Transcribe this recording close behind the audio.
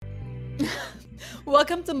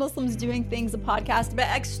Welcome to Muslims Doing Things, a podcast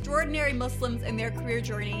about extraordinary Muslims and their career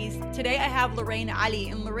journeys. Today I have Lorraine Ali.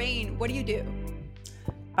 And Lorraine, what do you do?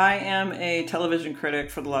 I am a television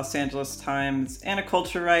critic for the Los Angeles Times and a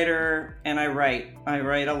culture writer, and I write. I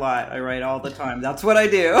write a lot. I write all the time. That's what I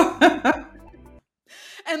do.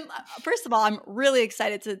 And first of all, I'm really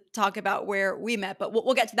excited to talk about where we met, but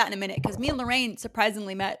we'll get to that in a minute because me and Lorraine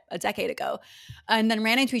surprisingly met a decade ago and then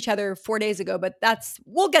ran into each other 4 days ago, but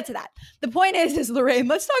we'll get to that. The point is Lorraine,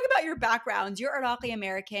 let's talk about your background. You're Iraqi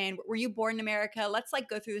American. Were you born in America? Let's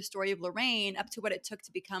go through the story of Lorraine up to what it took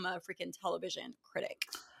to become a freaking television critic.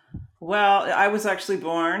 Well, I was actually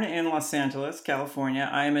born in Los Angeles, California.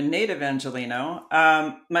 I am a native Angelino.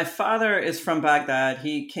 My father is from Baghdad.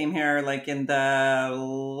 He came here in the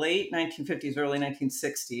late 1950s, early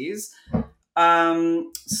 1960s.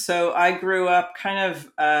 So I grew up kind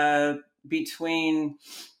of between,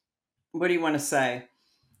 what do you want to say?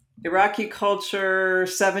 Iraqi culture,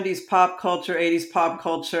 70s pop culture, 80s pop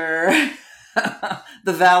culture,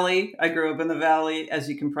 the Valley. I grew up in the Valley, as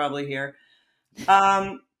you can probably hear.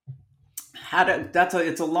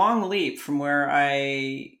 It's a long leap from where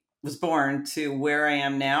I was born to where I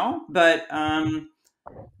am now. But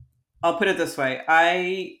I'll put it this way.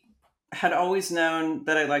 I had always known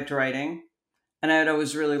that I liked writing, and I had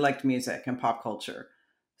always really liked music and pop culture.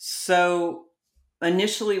 So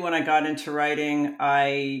initially when I got into writing,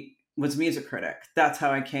 I was music critic. That's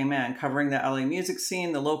how I came in, covering the LA music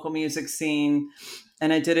scene, the local music scene.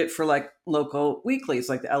 And I did it for local weeklies,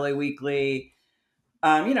 like the LA Weekly,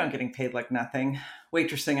 getting paid like nothing,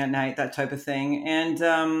 waitressing at night, that type of thing. And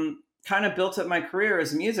kind of built up my career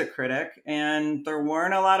as a music critic. And there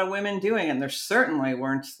weren't a lot of women doing it. And there certainly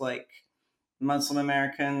weren't Muslim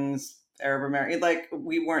Americans, Arab Americans,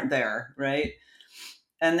 we weren't there, right?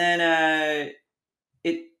 And then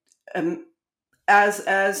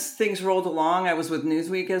as things rolled along, I was with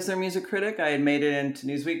Newsweek as their music critic. I had made it into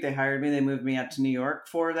Newsweek. They hired me. They moved me out to New York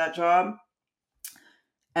for that job.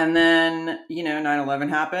 And then, 9/11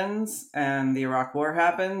 happens and the Iraq War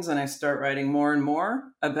happens, and I start writing more and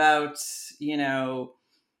more about,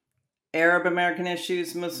 Arab American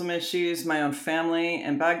issues, Muslim issues, my own family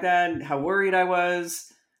in Baghdad, how worried I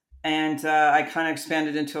was. And I kind of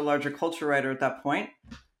expanded into a larger culture writer at that point.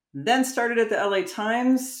 Then started at the LA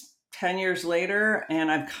Times 10 years later, and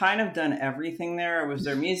I've kind of done everything there. I was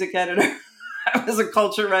their music editor. I was a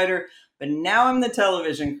culture writer. But now I'm the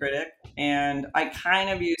television critic, and I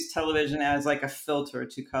kind of use television as a filter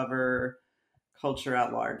to cover culture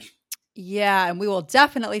at large. Yeah, and we will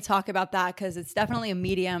definitely talk about that because it's definitely a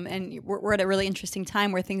medium, and we're at a really interesting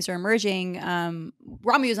time where things are emerging.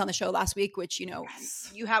 Rami was on the show last week, which,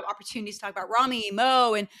 Yes. You have opportunities to talk about Rami,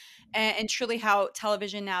 Mo, and truly how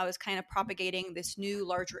television now is kind of propagating this new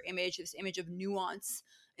larger image, this image of nuance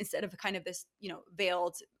instead of kind of this,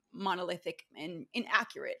 veiled, monolithic and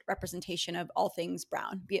inaccurate representation of all things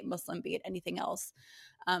brown, be it Muslim, be it anything else.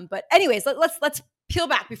 But anyways, let's peel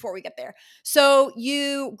back before we get there. So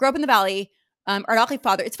you grew up in the Valley, Iraqi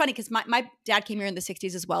father. It's funny because my dad came here in the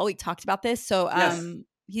 60s as well. We talked about this. So Yes.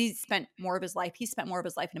 he spent more of his life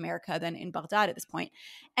in America than in Baghdad at this point.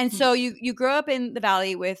 And so you grew up in the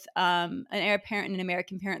Valley with an Arab parent and an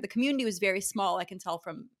American parent. The community was very small. I can tell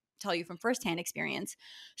you from firsthand experience.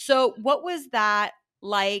 So what was that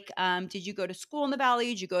like? Did you go to school in the Valley?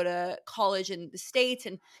 Did you go to college in the States?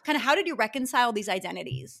 And kind of how did you reconcile these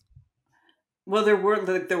identities? Well, there were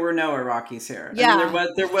no Iraqis here. Yeah. I mean,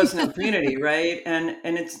 there was no community, right? And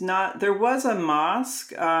it's not. There was a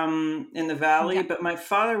mosque in the Valley, Yeah. but my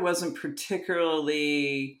father wasn't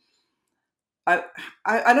particularly. I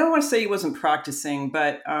don't want to say he wasn't practicing,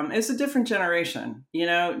 but it's a different generation.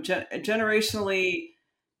 Generationally,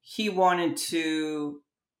 he wanted to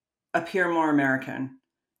appear more American.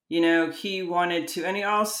 He wanted to, and he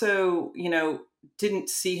also, didn't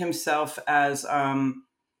see himself as,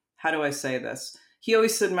 how do I say this? He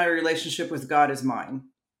always said my relationship with God is mine.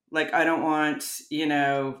 I don't want,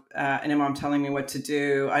 an imam telling me what to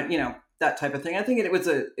do. That type of thing. I think it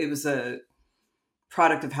was a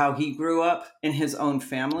product of how he grew up in his own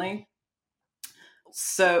family.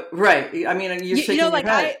 So, right. I mean, you're shaking your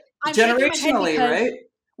head. I'm Generationally, right?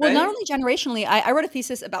 Well, right? Not only generationally, I wrote a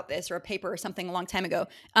thesis about this or a paper or something a long time ago.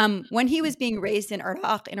 When he was being raised in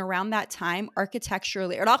Iraq and around that time,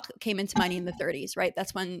 architecturally, Iraq came into money in the 30s, right?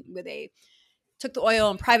 That's when they took the oil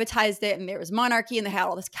and privatized it, and there was monarchy and they had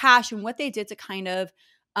all this cash. And what they did to kind of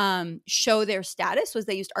show their status was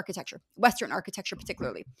they used architecture, Western architecture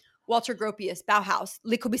particularly. Walter Gropius, Bauhaus,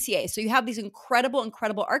 Le Corbusier. So you have these incredible,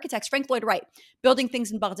 incredible architects, Frank Lloyd Wright, building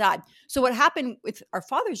things in Baghdad. So what happened with our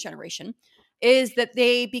father's generation is that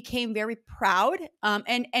they became very proud,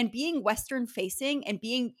 and being Western facing and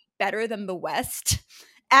being better than the West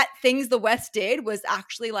at things the West did was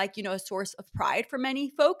actually like, a source of pride for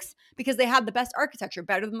many folks because they had the best architecture,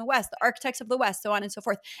 better than the West, the architects of the West, so on and so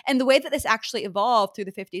forth. And the way that this actually evolved through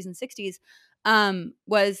the 50s and 60s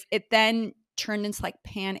was it then turned into like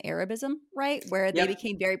pan-Arabism, right? Where they Yep,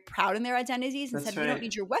 became very proud in their identities and said, that's we don't right.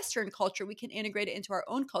 need your Western culture. We can integrate it into our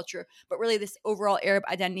own culture. But really, this overall Arab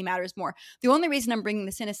identity matters more. The only reason I'm bringing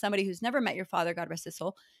this in as somebody who's never met your father, God rest his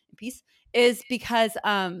soul in peace, is because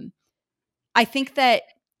I think that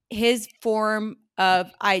his form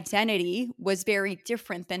of identity was very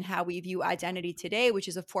different than how we view identity today, which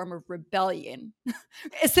is a form of rebellion.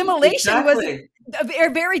 Assimilation was Exactly. a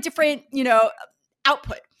very different,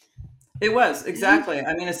 output. It was, Mhm. exactly.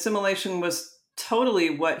 I mean, assimilation was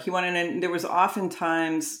totally what he wanted. And there was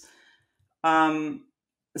oftentimes, um,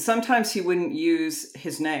 sometimes he wouldn't use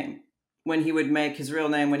his name when he would make his real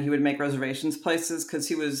name, when he would make reservations places, because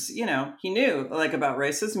he was, he knew like about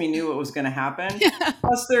racism, he knew what was going to happen.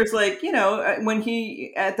 Plus, there's like, when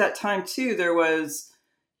he, at that time too, there was,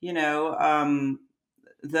 you know,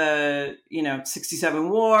 the 67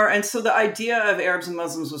 war, and so the idea of Arabs and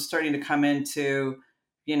Muslims was starting to come into,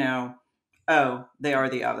 you know oh, they are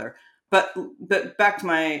the other. But back to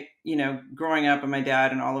my, growing up and my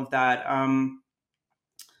dad and all of that.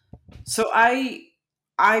 So I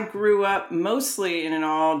grew up mostly in an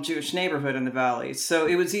all Jewish neighborhood in the valley. So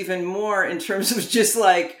it was even more in terms of just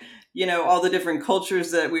like, all the different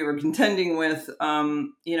cultures that we were contending with.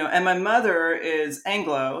 And my mother is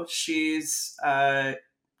Anglo. She's a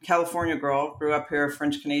California girl, grew up here,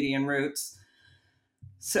 French Canadian roots.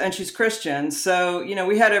 So, and she's Christian. So,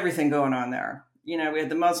 we had everything going on there. We had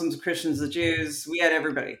the Muslims, the Christians, the Jews, we had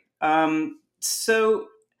everybody. So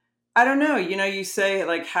I don't know, you say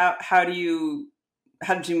like, how did you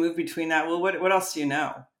move between that? Well, what else do you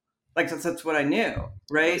know? Like, that's what I knew. What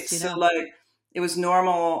Right. else do you So know? like, it was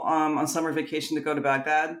normal, on summer vacation to go to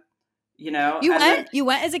Baghdad, You and then, went? You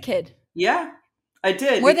went as a kid? yeah, I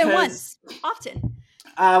did More than because once? Often?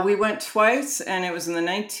 we went twice, and it was in the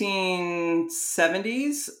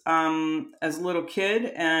 1970s, as a little kid,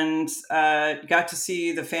 and got to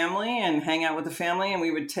see the family and hang out with the family. And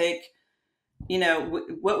we would take,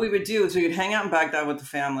 what we would do is we would hang out in Baghdad with the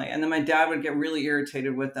family. And then my dad would get really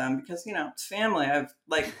irritated with them because, it's family. I have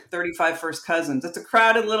like 35 first cousins. It's a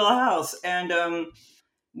crowded little house. And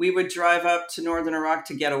we would drive up to northern Iraq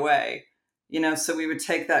to get away. So we would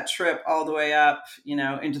take that trip all the way up,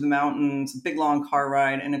 into the mountains, big long car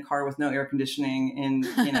ride in a car with no air conditioning in,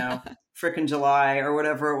 frickin' July or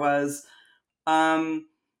whatever it was. Um,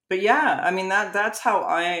 but yeah, I mean, that's how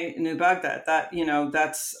I knew Baghdad. That,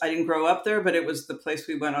 that's, I didn't grow up there, but it was the place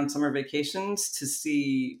we went on summer vacations to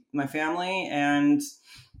see my family. And,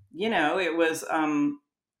 it was,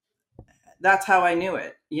 that's how I knew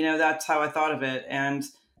it. That's how I thought of it. And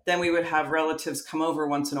then we would have relatives come over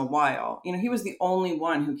once in a while. He was the only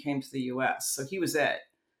one who came to the US, so he was it.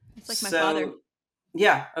 It's like my father. So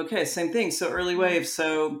yeah, okay, same thing. So early Yeah. wave.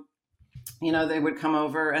 So they would come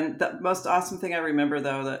over, and the most awesome thing I remember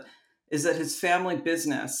though that is that his family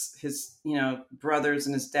business, his brothers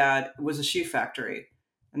and his dad, was a shoe factory,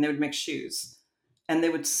 and they would make shoes, and they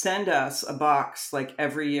would send us a box like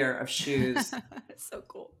every year of shoes. It's so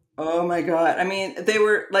cool. Oh my God. I mean, they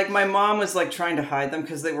were like, my mom was like trying to hide them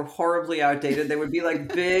because they were horribly outdated. They would be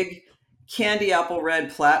like big candy apple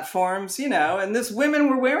red platforms, and this women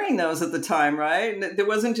were wearing those at the time, right? And there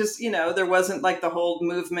wasn't just, there wasn't like the whole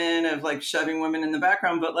movement of like shoving women in the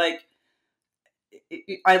background, but like,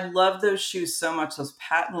 I love those shoes so much, those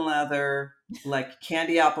patent leather, like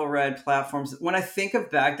candy apple red platforms. When I think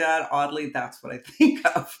of Baghdad, oddly, that's what I think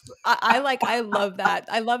of. I love that.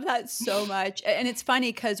 I love that so much. And it's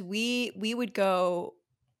funny because we would go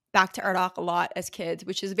back to Iraq a lot as kids,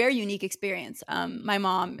 which is a very unique experience. My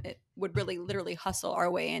mom would really literally hustle our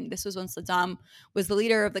way in. This was when Saddam was the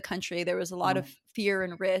leader of the country. There was a lot of fear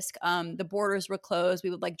and risk. The borders were closed. We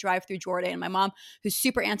would like drive through Jordan. My mom, who's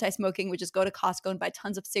super anti-smoking, would just go to Costco and buy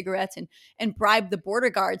tons of cigarettes and bribe the border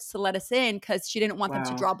guards to let us in because she didn't want them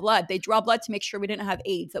to Wow. draw blood. They draw blood to make sure we didn't have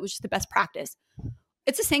AIDS. That was just the best practice.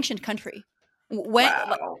 It's a sanctioned country. When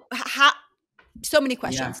Wow. how so many Yeah.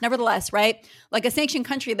 questions nevertheless, right? Like a sanctioned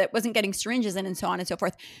country that wasn't getting syringes in and so on and so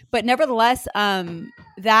forth. But nevertheless,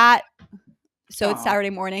 that so it's Aw. Saturday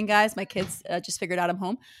morning, guys. My kids just figured out I'm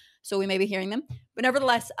home, so we may be hearing them. But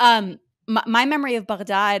nevertheless, my memory of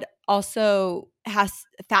Baghdad also has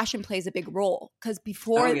fashion plays a big role because Oh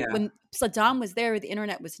before yeah. when Saddam was there, the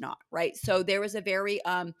internet was not, right. So there was a very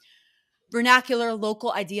vernacular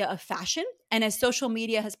local idea of fashion. And as social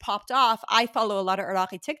media has popped off, I follow a lot of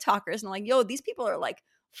Iraqi TikTokers and I'm like, yo, these people are like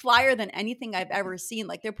flyer than anything I've ever seen.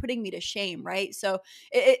 Like they're putting me to shame, right? So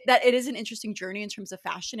it is an interesting journey in terms of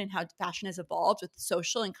fashion and how fashion has evolved with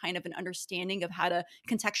social and kind of an understanding of how to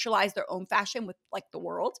contextualize their own fashion with like the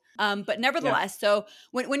world. But Yeah. nevertheless, so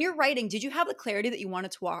when you're writing, did you have the clarity that you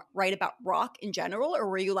wanted to write about rock in general, or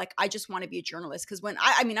were you like, I just want to be a journalist? Because when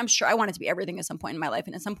I mean, I'm sure I wanted to be everything at some point in my life,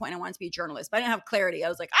 and at some point I wanted to be a journalist, but I didn't have clarity. I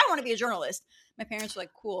was like, I want to be a journalist. My parents were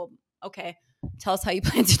like, cool, okay, tell us how you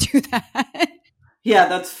plan to do that. Yeah,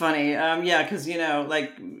 that's funny. Yeah, because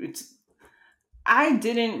like I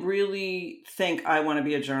didn't really think I want to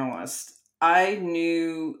be a journalist. I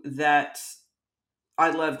knew that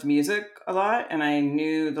I loved music a lot, and I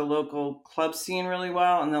knew the local club scene really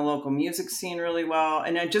well and the local music scene really well,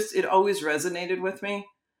 and it always resonated with me.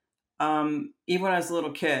 Even when I was a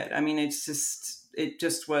little kid. I mean, it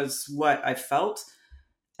just was what I felt.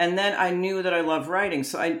 And then I knew that I love writing.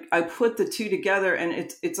 So I put the two together,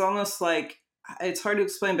 and it's almost like, it's hard to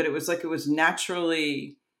explain, but it was like it was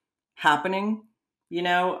naturally happening.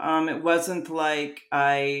 It wasn't like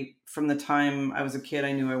from the time I was a kid,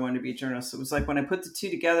 I knew I wanted to be a journalist. It was like when I put the two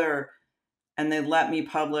together and they let me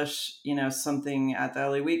publish, something at the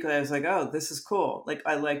LA Weekly, I was like, oh, this is cool. Like,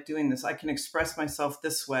 I like doing this. I can express myself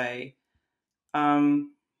this way.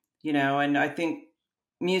 Um, and I think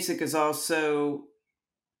music is also,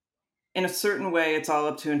 in a certain way, it's all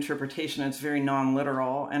up to interpretation. It's very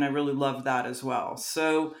non-literal, and I really love that as well.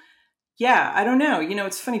 So, yeah, I don't know.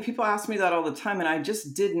 It's funny. People ask me that all the time, and I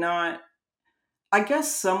just did not. I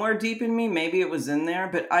guess somewhere deep in me, maybe it was in there,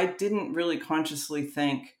 but I didn't really consciously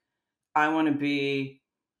think I want to be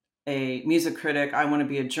a music critic. I want to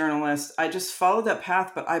be a journalist. I just followed that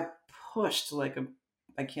path, but I pushed like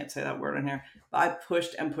I can't say that word on here, but I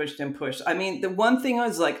pushed and pushed and pushed. I mean, the one thing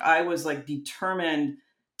was like, I was like determined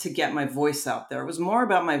to get my voice out there. It was more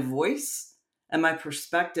about my voice and my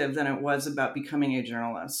perspective than it was about becoming a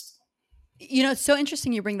journalist. It's so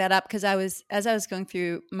interesting you bring that up because as I was going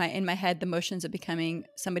through in my head the motions of becoming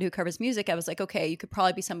somebody who covers music, I was like, okay, you could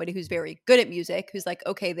probably be somebody who's very good at music, who's like,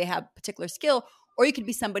 okay, they have particular skill, or you could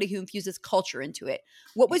be somebody who infuses culture into it.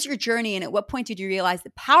 What was your journey, and at what point did you realize the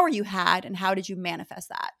power you had, and how did you manifest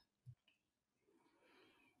that?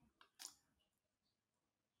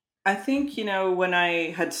 I think, when I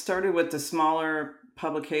had started with the smaller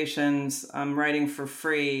publications, writing for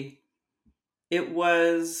free, it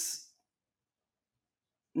was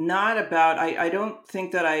not about, I don't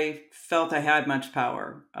think that I felt I had much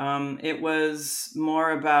power. It was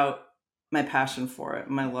more about my passion for it,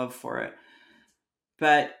 my love for it.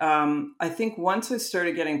 But I think once I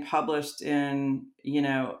started getting published in,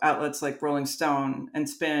 outlets like Rolling Stone and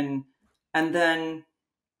Spin, and then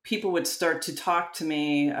people would start to talk to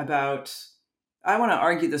me about, I want to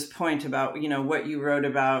argue this point about, what you wrote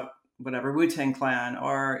about, whatever, Wu-Tang Clan,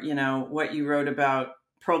 or, what you wrote about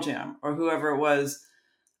Pearl Jam, or whoever it was.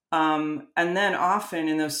 And then often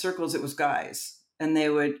in those circles, it was guys. And they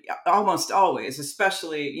would almost always,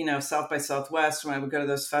 especially, South by Southwest, when I would go to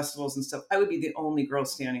those festivals and stuff, I would be the only girl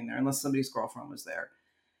standing there unless somebody's girlfriend was there.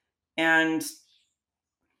 And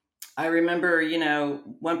I remember,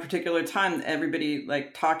 one particular time, everybody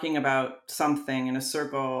like talking about something in a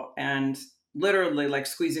circle and literally like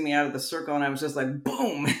squeezing me out of the circle. And I was just like,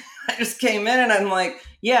 boom, I just came in and I'm like,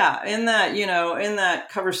 yeah, in that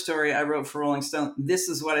cover story I wrote for Rolling Stone, this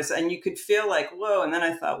is what I said. And you could feel like, whoa. And then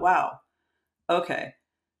I thought, wow, okay.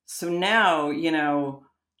 So now,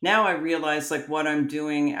 now I realize like what I'm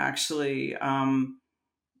doing actually,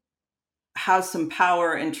 has some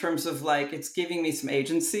power in terms of like it's giving me some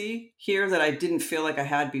agency here that I didn't feel like I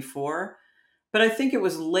had before. But I think it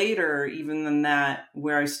was later, even than that,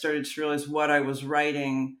 where I started to realize what I was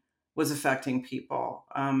writing was affecting people.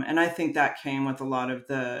 And I think that came with a lot of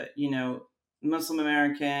the, Muslim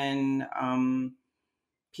American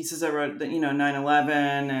pieces I wrote, that, 9/11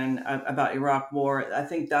 and about Iraq War. I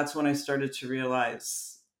think that's when I started to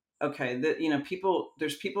realize, okay, that,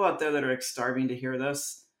 there's people out there that are like starving to hear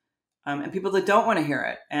this, and people that don't want to hear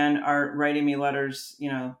it and are writing me letters,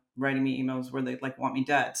 writing me emails where they like want me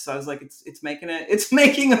dead. So I was like, it's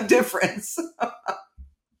making a difference.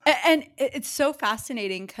 And it's so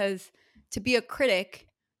fascinating because to be a critic,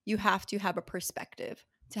 you have to have a perspective.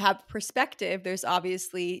 To have perspective, there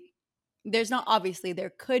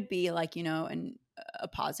could be like, a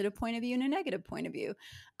positive point of view and a negative point of view.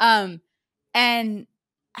 And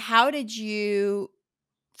how did you,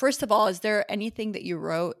 first of all, is there anything that you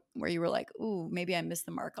wrote where you were like, ooh, maybe I missed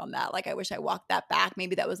the mark on that? Like, I wish I walked that back.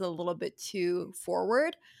 Maybe that was a little bit too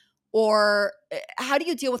forward. Or how do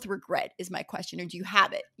you deal with regret is my question, or do you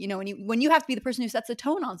have it? You know, when you have to be the person who sets the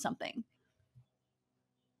tone on something.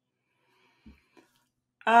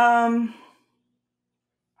 Um,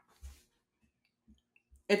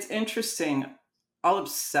 it's interesting. I'll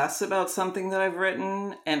obsess about something that I've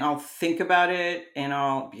written, and I'll think about it, and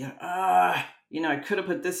I'll be like, I could have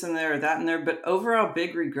put this in there or that in there, but overall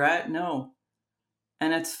big regret, no.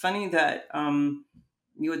 And it's funny that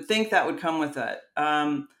you would think that would come with it.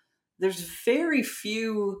 There's very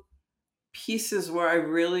few pieces where I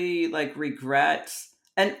really like regret.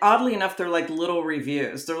 And oddly enough, they're like little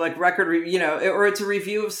reviews. They're like or it's a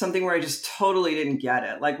review of something where I just totally didn't get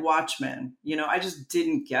it. Like Watchmen, I just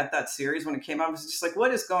didn't get that series when it came out. I was just like,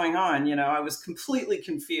 what is going on? I was completely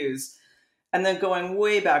confused. And then going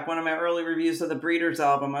way back, one of my early reviews of the Breeders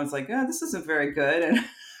album, I was like, this isn't very good. And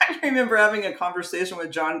I remember having a conversation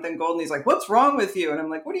with Jonathan Golden. He's like, what's wrong with you? And I'm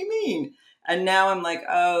like, what do you mean? And now I'm like,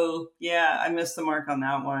 oh, yeah, I missed the mark on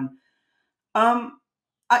that one.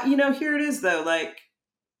 Here it is though. Like,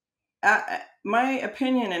 my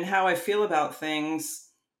opinion and how I feel about things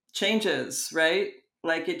changes, right?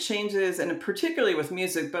 Like it changes, and particularly with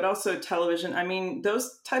music, but also television. I mean,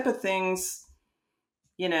 those type of things,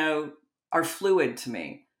 are fluid to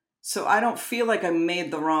me. So I don't feel like I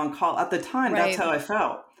made the wrong call at the time. That's Right. how I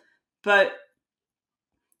felt. But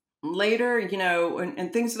later,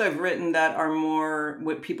 and things that I've written that are more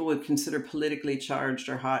what people would consider politically charged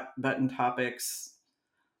or hot button topics,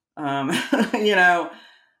 you know,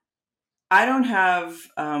 I don't have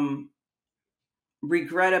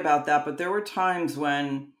regret about that, but there were times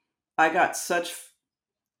when I got such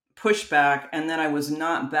pushback and then I was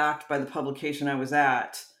not backed by the publication I was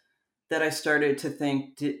at that I started to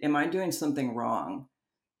think, am I doing something wrong?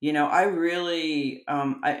 I really,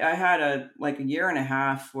 I had a year and a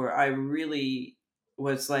half where I really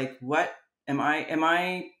was like, what am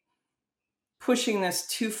I pushing this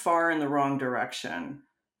too far in the wrong direction?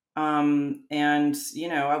 And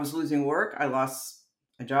I was losing work. I lost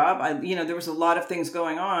a job. There was a lot of things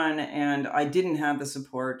going on, and I didn't have the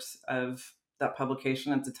support of that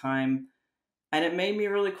publication at the time. And it made me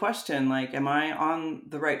really question, like, am I on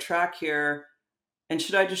the right track here? And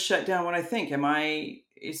should I just shut down what I think? Have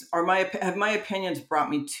my opinions brought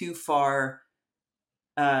me too far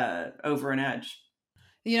over an edge?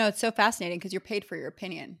 It's so fascinating because you're paid for your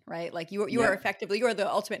opinion, right? Like you are Yep. effectively, you are the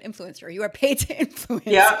ultimate influencer. You are paid to influence,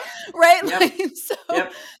 Yep. right? Yep. Like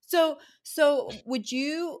Yep. so would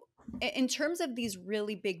you, in terms of these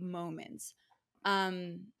really big moments,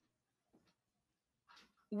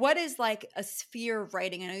 what is like a sphere of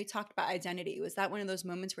writing? I know you talked about identity. Was that one of those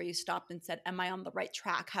moments where you stopped and said, am I on the right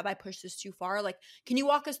track? Have I pushed this too far? Like, can you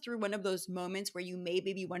walk us through one of those moments where you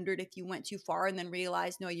maybe wondered if you went too far and then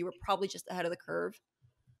realized, no, you were probably just ahead of the curve?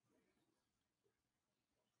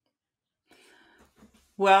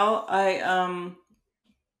 Well,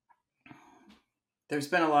 there's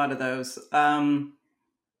been a lot of those.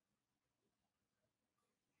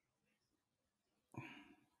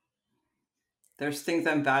 There's things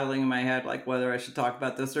I'm battling in my head, like whether I should talk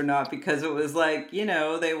about this or not, because it was like, they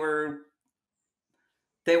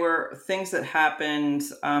were things that happened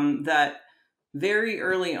that very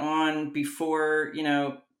early on, before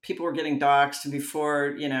people were getting doxxed,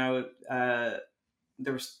 before there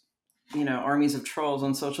was armies of trolls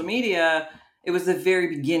on social media. It was the very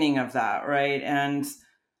beginning of that, right? And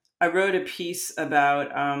I wrote a piece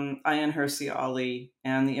about Ayaan Hirsi Ali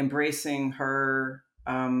and the embracing her.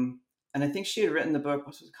 And I think she had written the book. What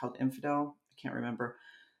was it called? Infidel? I can't remember.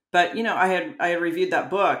 But I had reviewed that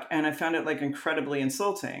book and I found it like incredibly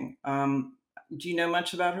insulting. Do you know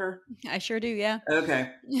much about her? I sure do. Yeah.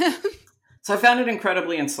 Okay. So I found it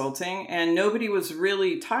incredibly insulting, and nobody was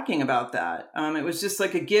really talking about that. It was just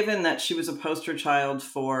like a given that she was a poster child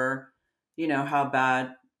for, how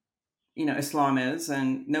bad, Islam is,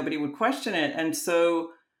 and nobody would question it. And so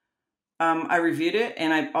I reviewed it,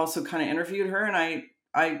 and I also kind of interviewed her, and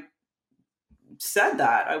I said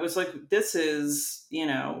that I was like, this is,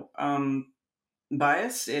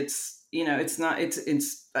 biased. It's not.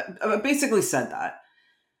 It's. I basically said that.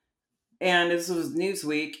 And this was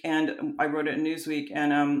Newsweek, and I wrote it in Newsweek,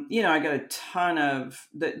 and I got a ton of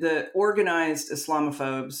the organized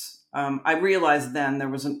Islamophobes. I realized then there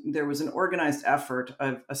was an organized effort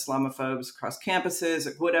of Islamophobes across campuses,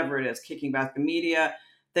 whatever it is, kicking back the media.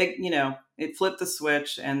 They, it flipped the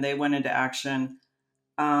switch, and they went into action.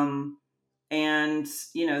 And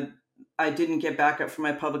I didn't get backup for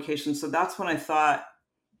my publication, so that's when I thought,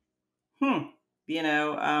 hmm,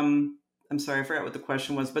 I'm sorry, I forgot what the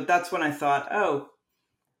question was, but that's when I thought, oh,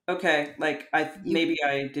 okay, like You maybe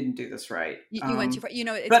I didn't do this right. you went too far. You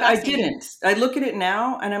know, it's But I fascinating. didn't. I look at it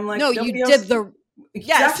now and I'm No, like, you nobody did else. the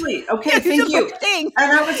yes. Exactly. Yeah, Okay, you thank did the you. right thing.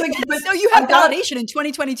 And I was like, but So you I have got, validation in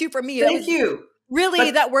 2022 for me. That thank was you. really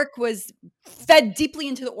But that work was fed deeply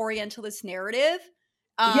into the Orientalist narrative.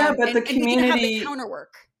 yeah, but the And we didn't have the community, counter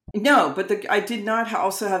work. no, but I did not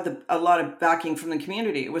also have a lot of backing from the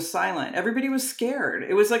community. It was silent. Everybody was scared.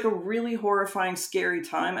 It was like a really horrifying, scary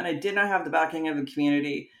time. And I did not have the backing of the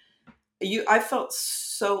community. I felt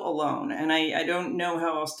so alone. And I don't know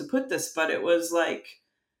how else to put this, but it was like,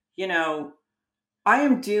 you know, I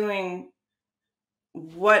am doing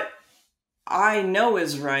what I know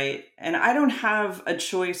is right, and I don't have a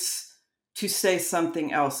choice to say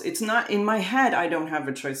something else. It's not in my head, I don't have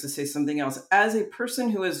a choice to say something else. As a person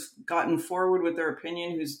who has gotten forward with their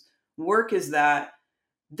opinion, whose work is that,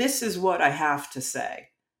 this is what I have to say.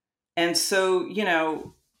 And so, yeah,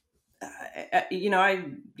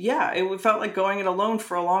 it felt like going it alone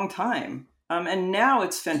for a long time. And now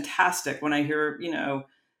it's fantastic when I hear,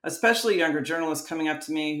 especially younger journalists coming up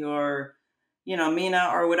to me who are, Mina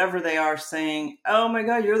or whatever they are saying, "Oh my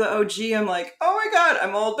God, you're the OG." I'm like, "Oh my God,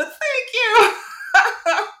 I'm old, but thank you."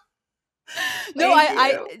 No,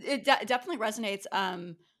 Thank you. definitely resonates.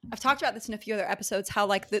 I've talked about this in a few other episodes. How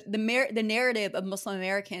like the narrative of Muslim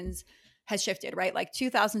Americans has shifted, right? Like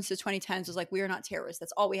 2000s to 2010s was like, we are not terrorists.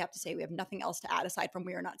 That's all we have to say. We have nothing else to add aside from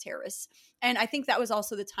we are not terrorists. And I think that was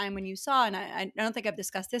also the time when you saw, and I don't think I've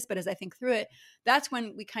discussed this, but as I think through it, that's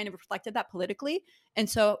when we kind of reflected that politically. And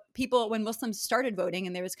so people, when Muslims started voting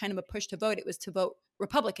and there was kind of a push to vote, it was to vote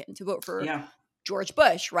Republican, to vote for Yeah. George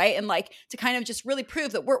Bush, right? And like to kind of just really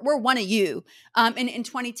prove that we're one of you. And in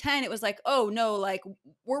 2010, it was like, oh no, like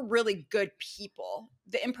we're really good people.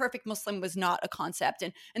 The imperfect Muslim was not a concept,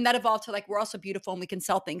 and that evolved to like we're also beautiful and we can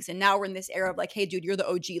sell things. And now we're in this era of like, hey, dude, you're the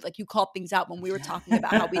OG. Like you called things out when we were talking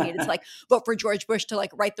about how we needed to like vote for George Bush to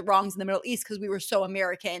like right the wrongs in the Middle East because we were so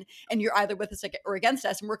American, and you're either with us or against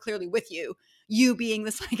us, and we're clearly with you. You being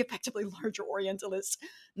this like effectively larger Orientalist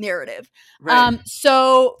narrative. Right.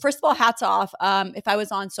 So first of all, hats off. If I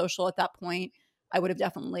was on social at that point, I would have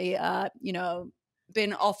definitely,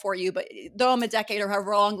 been all for you. But though I'm a decade or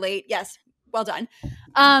however long late, yes, well done.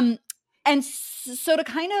 Um, and so to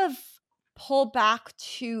kind of pull back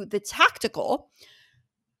to the tactical,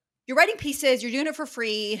 you're writing pieces, you're doing it for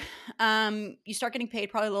free. You start getting paid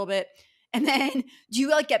probably a little bit, and then do you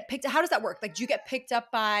like get picked? How does that work? Like, do you get picked up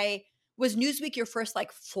by? Was Newsweek your first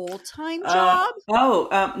like full time job?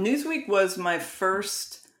 Newsweek was my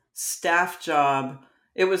first staff job.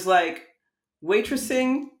 It was like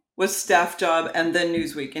waitressing was staff job and then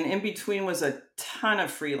Newsweek. And in between was a ton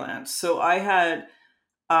of freelance. So I had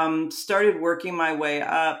started working my way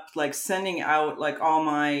up, like sending out like all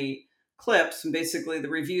my clips and basically the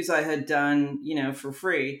reviews I had done, for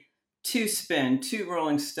free to Spin, to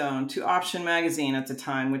Rolling Stone, to Option Magazine at the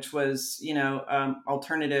time, which was,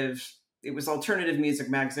 alternative. It was alternative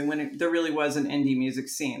music magazine when there really was an indie music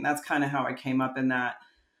scene. That's kind of how I came up in that.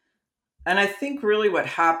 And I think really what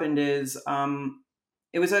happened is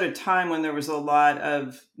it was at a time when there was a lot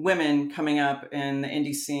of women coming up in the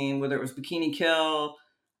indie scene, whether it was Bikini Kill,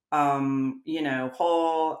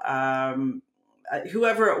 Hole,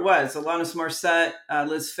 whoever it was, Alanis Morissette,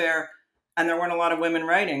 Liz Phair, and there weren't a lot of women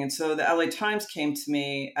writing. And so the LA Times came to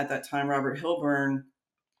me at that time, Robert Hilburn,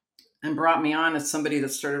 and brought me on as somebody that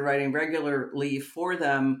started writing regularly for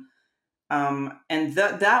them. And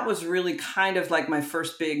that was really kind of like my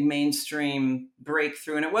first big mainstream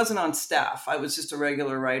breakthrough. And it wasn't on staff. I was just a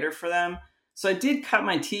regular writer for them. So I did cut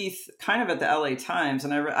my teeth kind of at the LA Times.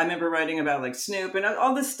 And I remember writing about like Snoop and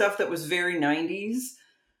all this stuff that was very 90s.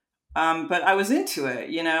 But I was into it,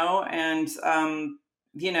 and,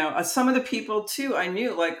 some of the people too, I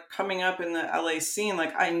knew like coming up in the LA scene,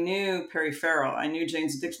 like I knew Perry Farrell, I knew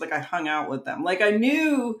Jane's Addiction, like I hung out with them. Like I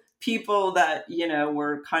knew people that,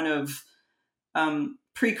 were kind of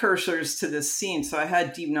precursors to this scene. So I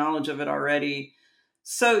had deep knowledge of it already.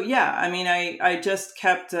 So yeah, I mean, I just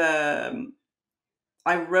kept,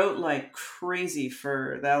 I wrote like crazy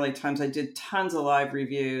for the LA Times. I did tons of live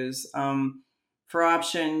reviews. For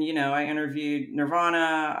Option, I interviewed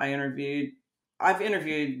Nirvana. I've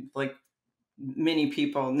interviewed like many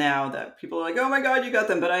people now that people are like, oh my God, you got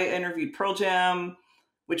them. But I interviewed Pearl Jam,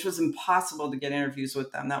 which was impossible to get interviews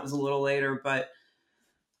with them. That was a little later, but,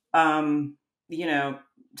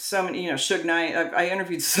 so many, Suge Knight. I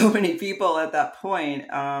interviewed so many people at that point.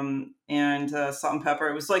 And Salt and Pepper.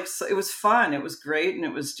 It was like, it was fun. It was great. And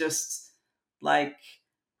it was just like,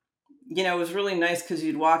 it was really nice because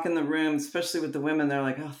you'd walk in the room, especially with the women. They're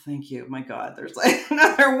like, "Oh, thank you, my God, there's like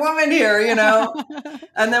another woman here,"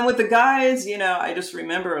 And then with the guys, I just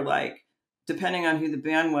remember like, depending on who the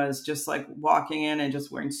band was, just like walking in and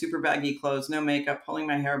just wearing super baggy clothes, no makeup, pulling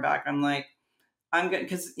my hair back. I'm like, I'm good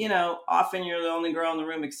because often you're the only girl in the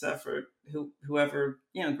room except for whoever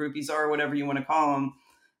groupies are, or whatever you want to call them,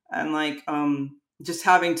 and like just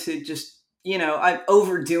having to just I'm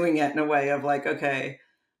overdoing it in a way of like, okay,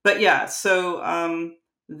 but yeah. So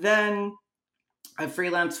then I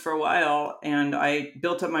freelanced for a while and I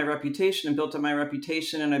built up my reputation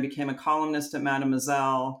and I became a columnist at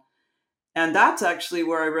Mademoiselle. And that's actually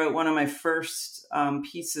where I wrote one of my first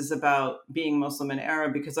pieces about being Muslim and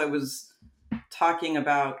Arab, because I was talking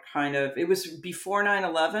about it was before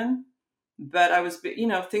 9/11, but I was,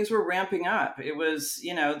 things were ramping up. It was,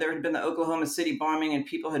 there had been the Oklahoma City bombing and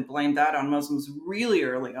people had blamed that on Muslims really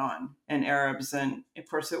early on and Arabs. And of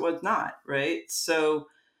course it was not, right? So,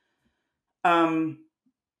 I'd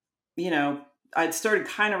started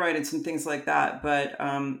kind of writing some things like that, but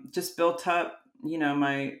just built up,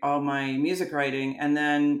 all my music writing. And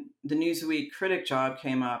then the Newsweek critic job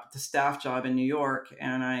came up, the staff job in New York,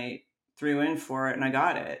 and I threw in for it and I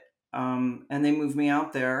got it. And they moved me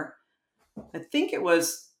out there. I think it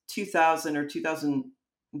was 2000 or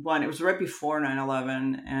 2001. It was right before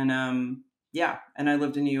 9/11. And yeah, and I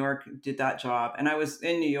lived in New York, did that job. And I was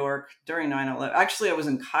in New York during 9/11. Actually, I was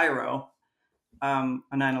in Cairo on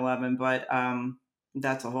 9/11, but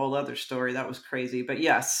that's a whole other story. That was crazy. But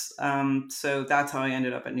yes, so that's how I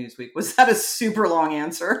ended up at Newsweek. Was that a super long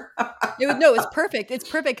answer? No, it's perfect. It's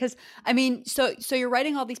perfect because I mean, so you're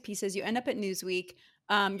writing all these pieces. You end up at Newsweek.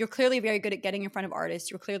 You're clearly very good at getting in front of artists.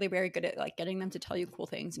 You're clearly very good at like getting them to tell you cool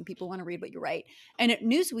things, and people want to read what you write. And at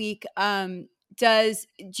Newsweek, do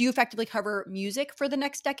you effectively cover music for the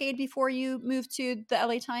next decade before you move to the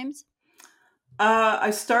LA Times?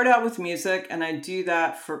 I start out with music, and I do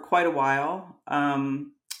that for quite a while.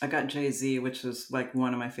 I got Jay-Z, which was like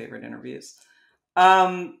one of my favorite interviews.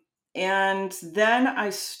 And then I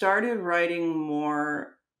started writing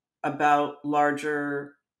more about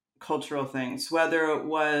larger cultural things, whether it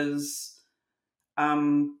was, I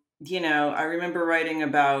remember writing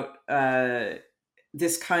about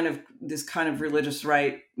this kind of religious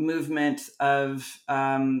right movement of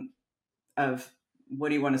what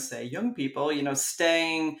do you want to say, young people,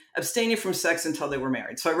 abstaining from sex until they were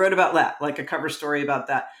married. So I wrote about that, like a cover story about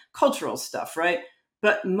that cultural stuff, right?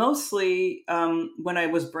 But mostly when I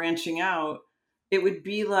was branching out, it would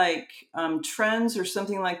be like trends or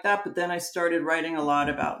something like that. But then I started writing a lot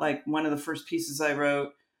about, like, one of the first pieces I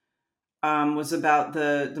wrote was about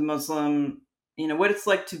the Muslim, what it's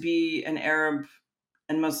like to be an Arab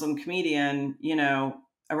and Muslim comedian,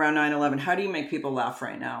 around 9/11. How do you make people laugh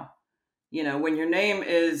right now? When your name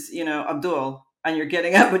is, Abdul, and you're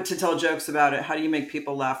getting up to tell jokes about it, how do you make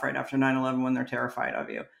people laugh right after 9/11 when they're terrified of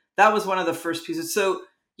you? That was one of the first pieces. So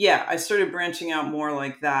yeah, I started branching out more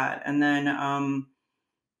like that. And then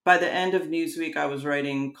by the end of Newsweek, I was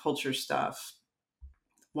writing culture stuff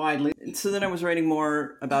widely. So then I was writing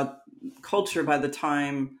more about culture by the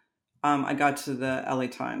time I got to the LA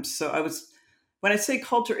Times. So when I say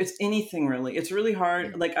culture, it's anything really. It's really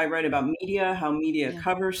hard. Like, I write about media, how media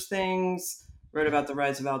covers things, wrote about the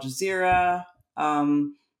rise of Al Jazeera.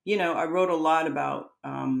 I wrote a lot about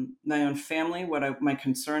my own family, my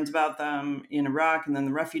concerns about them in Iraq, and then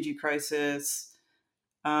the refugee crisis.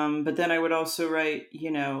 But then I would also write,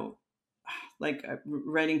 like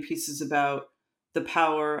writing pieces about the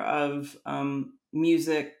power of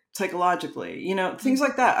music psychologically, things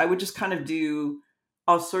like that. I would just kind of do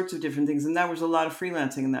all sorts of different things. And there was a lot of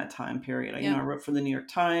freelancing in that time period. I wrote for the New York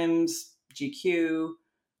Times, GQ,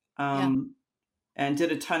 and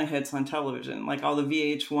did a ton of hits on television, like all the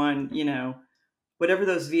VH1, whatever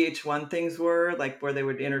those VH1 things were, like where they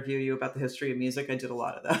would interview you about the history of music. I did a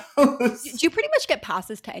lot of those. Do you pretty much get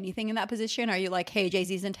passes to anything in that position? Are you like, hey,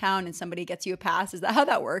 Jay-Z's in town, and somebody gets you a pass? Is that how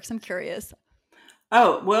that works? I'm curious.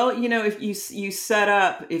 Oh, well, if you set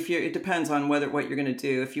up, it depends on what you're going to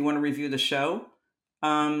do. If you want to review the show,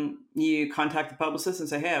 you contact the publicist and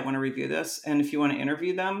say, hey, I want to review this. And if you want to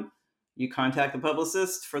interview them, you contact the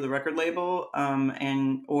publicist for the record label,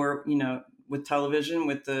 or with television,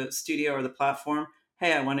 with the studio or the platform.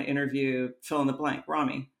 Hey, I want to interview fill in the blank,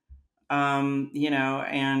 Rami.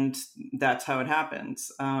 And that's how it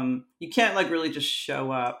happens. You can't like really just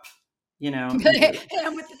show up, Hey,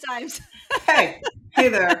 I'm with the Times. Hey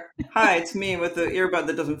there. Hi, it's me with the earbud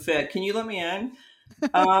that doesn't fit. Can you let me in?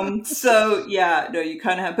 So yeah, no, you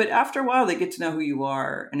kind of have, but after a while they get to know who you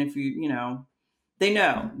are. And if they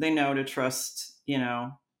know to trust,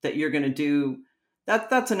 that you're going to do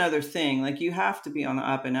that's another thing. Like you have to be on the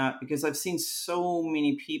up and up, because I've seen so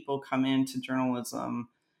many people come into journalism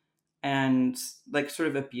and like sort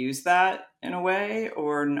of abuse that in a way,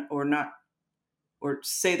 or not, or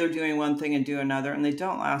say they're doing one thing and do another, and they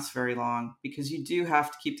don't last very long, because you do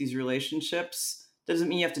have to keep these relationships. Doesn't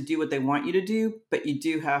mean you have to do what they want you to do, but you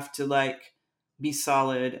do have to like be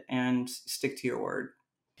solid and stick to your word.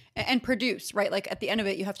 And produce, right? Like at the end of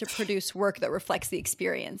it, you have to produce work that reflects the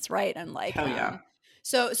experience, right? And like, Hell yeah.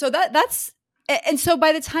 so that's, and so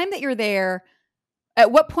by the time that you're there,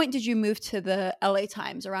 at what point did you move to the LA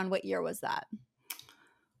Times? Around what year was that?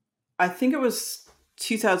 I think it was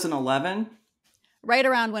 2011. Right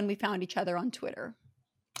around when we found each other on Twitter.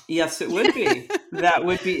 Yes, it would be. That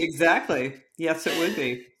would be exactly. Yes, it would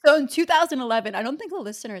be. So in 2011, I don't think the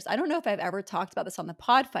listeners, I don't know if I've ever talked about this on the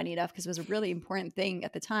pod, funny enough, because it was a really important thing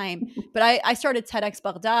at the time. But I started TEDx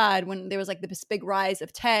Baghdad when there was like this big rise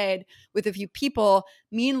of TED with a few people.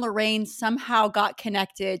 Me and Lorraine somehow got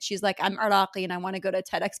connected. She's like, I'm Iraqi and I want to go to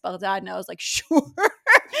TEDx Baghdad. And I was like, sure.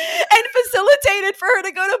 And facilitated for her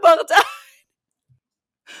to go to Baghdad.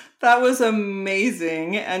 That was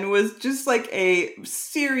amazing, and was just like a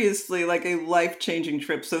seriously like a life-changing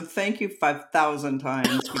trip. So thank you 5,000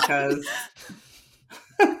 times, because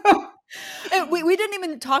And we didn't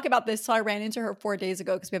even talk about this. So I ran into her 4 days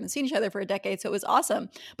ago because we haven't seen each other for a decade. So it was awesome.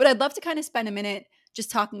 But I'd love to kind of spend a minute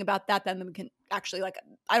just talking about that. Then we can actually, like,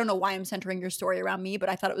 I don't know why I'm centering your story around me, but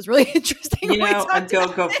I thought it was really interesting.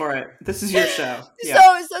 go for it. This is your show.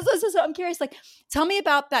 Yeah. So I'm curious, like, tell me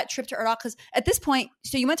about that trip to Iraq. Because at this point,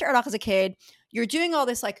 so you went to Iraq as a kid. You're doing all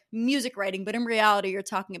this like music writing, but in reality, you're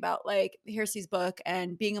talking about like Hirsi's book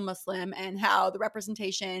and being a Muslim and how the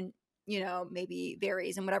representation, maybe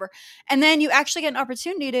varies and whatever. And then you actually get an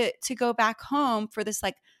opportunity to go back home for this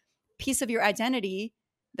like piece of your identity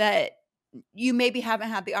that you maybe haven't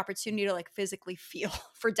had the opportunity to like physically feel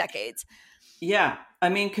for decades. Yeah. I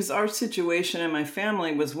mean, because our situation in my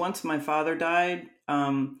family was, once my father died,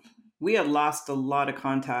 we had lost a lot of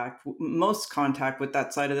contact, most contact with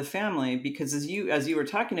that side of the family, because as you were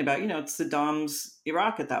talking about, it's Saddam's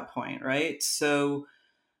Iraq at that point, right? So,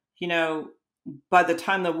 by the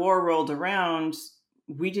time the war rolled around,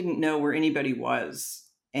 we didn't know where anybody was.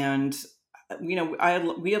 And,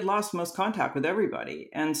 we had lost most contact with everybody.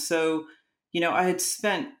 And so, I had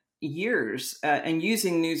spent years and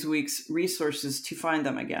using Newsweek's resources to find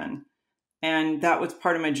them again. And that was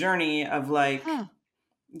part of my journey of like,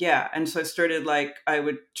 yeah. And so I started like, I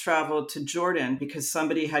would travel to Jordan because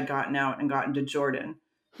somebody had gotten out and gotten to Jordan,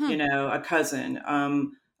 a cousin.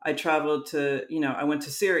 I traveled to, I went to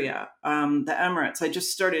Syria, the Emirates. I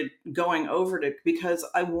just started going over to, because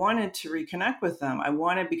I wanted to reconnect with them.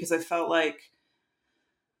 Because I felt like,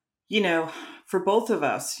 for both of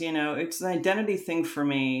us, it's an identity thing for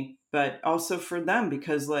me, but also for them,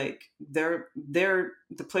 because like they're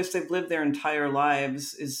the place they've lived their entire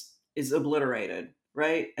lives is obliterated.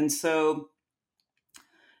 Right. And so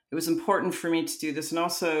it was important for me to do this. And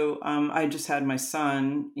also, I just had my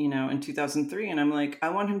son, in 2003, and I'm like, I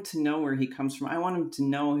want him to know where he comes from. I want him to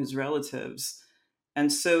know his relatives. And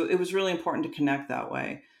so it was really important to connect that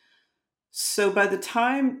way. So by the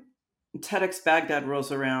time TEDx Baghdad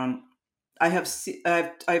rolls around, I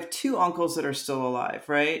have two uncles that are still alive,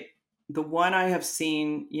 right? The one I have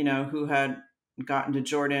seen, who had gotten to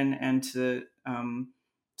Jordan and to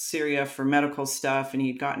Syria for medical stuff, and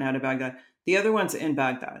he'd gotten out of Baghdad. The other one's in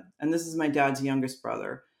Baghdad, and this is my dad's youngest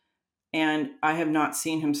brother. And I have not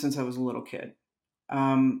seen him since I was a little kid.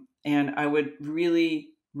 And I would really,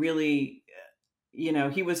 really,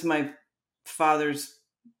 he was my father's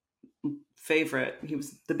favorite. He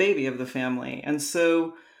was the baby of the family. And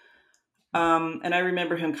so, and I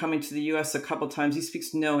remember him coming to the US a couple times. He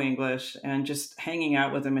speaks no English, and just hanging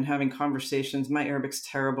out with him and having conversations. My Arabic's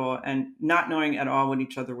terrible, and not knowing at all what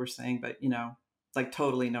each other were saying, but, like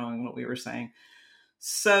totally knowing what we were saying.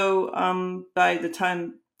 So by the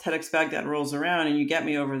time TEDx Baghdad rolls around and you get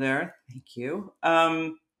me over there, thank you.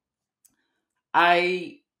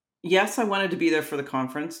 Yes, I wanted to be there for the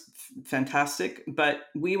conference. Fantastic. But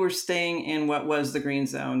we were staying in what was the green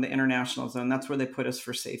zone, the international zone. That's where they put us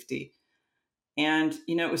for safety. And,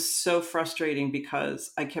 it was so frustrating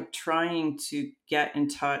because I kept trying to get in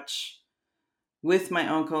touch with my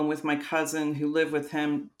uncle and with my cousin who lived with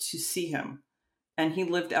him to see him. And he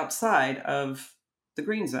lived outside of the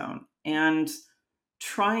green zone, and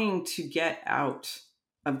trying to get out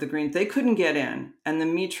of the green, they couldn't get in. And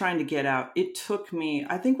then me trying to get out, it took me,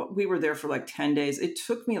 I think we were there for like 10 days. It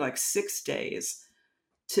took me like 6 days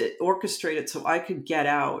to orchestrate it so I could get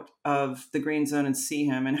out of the green zone and see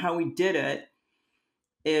him. And how we did it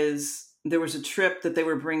is there was a trip that they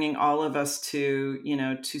were bringing all of us to,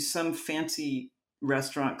 to some fancy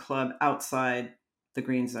restaurant club outside the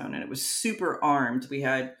green zone. And it was super armed. We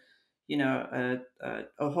had, a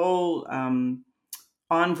whole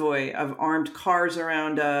envoy of armed cars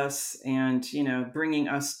around us and, bringing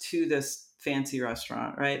us to this fancy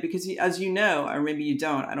restaurant, right? Because as you know, or maybe you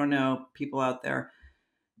don't, I don't know, people out there,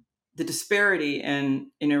 the disparity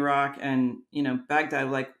in Iraq and,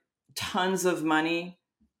 Baghdad, like tons of money,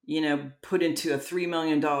 put into a $3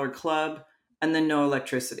 million club and then no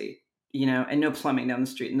electricity, and no plumbing down the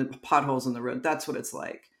street and the potholes in the road. That's what it's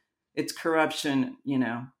like. It's corruption,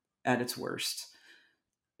 at its worst.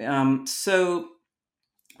 So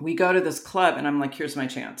we go to this club and I'm like, here's my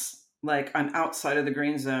chance. Like, I'm outside of the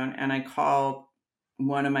green zone and I call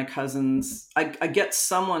one of my cousins. I get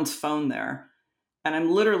someone's phone there. And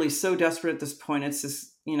I'm literally so desperate at this point. It's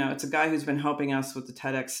this, it's a guy who's been helping us with the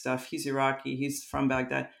TEDx stuff. He's Iraqi. He's from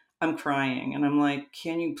Baghdad. I'm crying. And I'm like,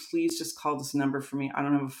 can you please just call this number for me? I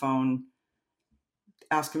don't have a phone.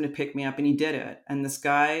 Ask him to pick me up. And he did it. And this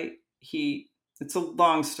guy, it's a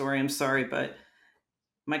long story. I'm sorry. But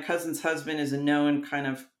my cousin's husband is a known kind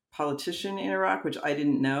of politician in Iraq, which I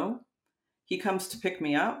didn't know. He comes to pick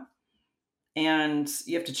me up. And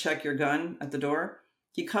you have to check your gun at the door.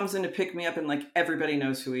 He comes in to pick me up and like everybody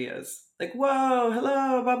knows who he is. Like, whoa,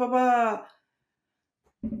 hello, blah, blah, blah.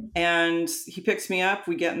 And he picks me up.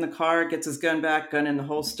 We get in the car, gets his gun back, gun in the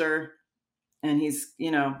holster. And he's,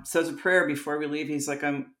 says a prayer before we leave. He's like,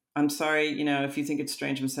 I'm sorry, if you think it's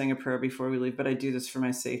strange, I'm saying a prayer before we leave, but I do this for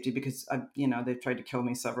my safety because they've tried to kill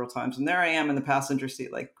me several times. And there I am in the passenger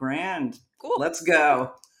seat, like, grand, cool. Let's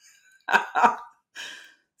go.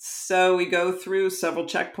 So we go through several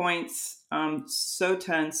checkpoints. So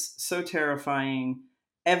tense, so terrifying.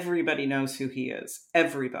 Everybody knows who he is.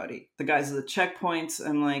 Everybody. The guys at the checkpoints,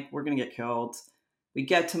 I'm like, we're going to get killed. We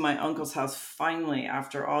get to my uncle's house finally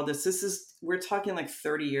after all this. We're talking like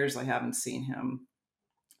 30 years I haven't seen him.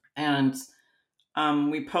 And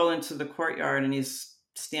we pull into the courtyard and he's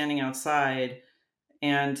standing outside.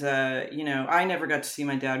 And, I never got to see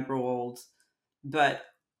my dad grow old, but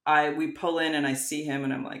we pull in and I see him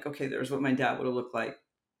and I'm like, okay, there's what my dad would have looked like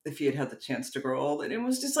if he had had the chance to grow old. And it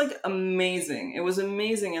was just like amazing. It was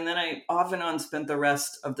amazing. And then I off and on spent the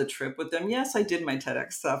rest of the trip with them. Yes, I did my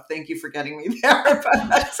TEDx stuff. Thank you for getting me there.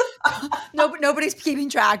 No, nobody's keeping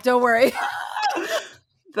track. Don't worry.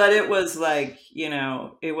 But it was like,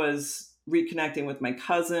 it was reconnecting with my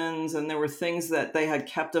cousins. And there were things that they had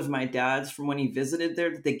kept of my dad's from when he visited there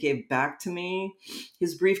that they gave back to me.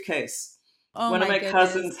 His briefcase. One of my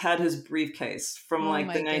cousins had his briefcase from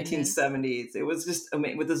the 1970s. It was just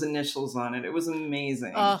with his initials on it. It was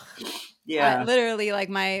amazing. Yeah. Literally like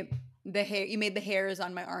the hair, you made the hairs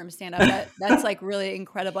on my arm stand up. That's like really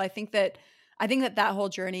incredible. I think that whole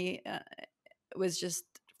journey was just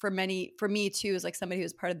for me too, as like somebody who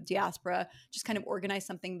was part of the diaspora, just kind of organize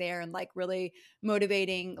something there and like really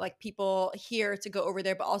motivating like people here to go over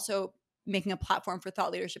there, but also making a platform for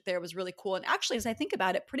thought leadership there was really cool. And actually, as I think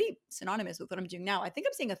about it, pretty synonymous with what I'm doing now. I think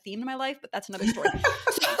I'm seeing a theme in my life, but that's another story.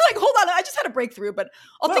 So like, hold on, I just had a breakthrough, but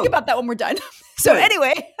I'll think about that when we're done. So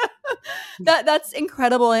anyway, that's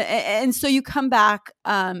incredible. And so you come back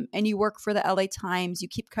and you work for the LA Times. You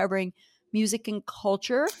keep covering music and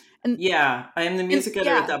culture. And yeah, I am the music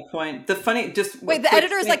editor at that point. The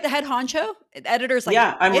editor is like the head honcho? The editor's like,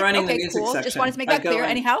 yeah, I'm running the music section. Just wanted to make that clear.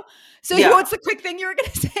 Anyhow, so what's the quick thing you were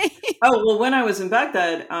going to say? Oh, well, when I was in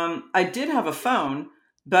Baghdad, I did have a phone,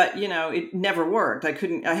 but it never worked. I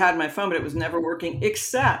had my phone, but it was never working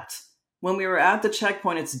except when we were at the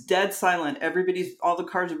checkpoint. It's dead silent. All the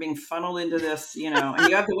cars are being funneled into this, and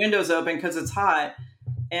you have the windows open because it's hot.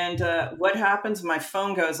 And what happens? My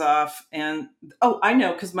phone goes off and, I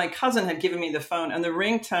know, because my cousin had given me the phone and the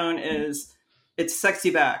ringtone it's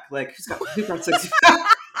Sexy Back. Like, who got Sexy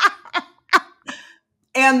Back?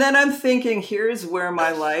 And then I'm thinking, here's where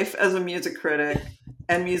my life as a music critic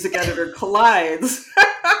and music editor collides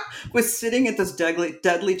with sitting at this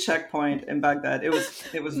deadly checkpoint in Baghdad. It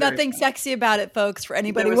was nothing sexy about it, folks, for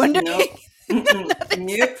anybody wondering. Nothing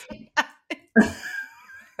sexy about it.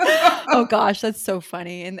 Oh gosh, that's so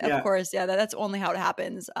funny. And of course, that's only how it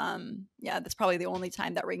happens. That's probably the only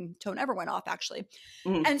time that ringtone ever went off, actually.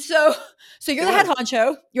 And so you're the head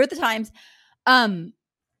honcho, you're at the Times.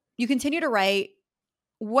 You continue to write.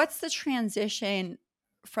 What's the transition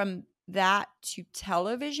from that to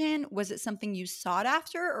television? Was it something you sought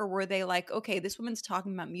after, or were they like, okay, this woman's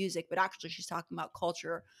talking about music, but actually she's talking about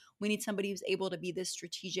culture. We need somebody who's able to be this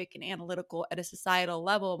strategic and analytical at a societal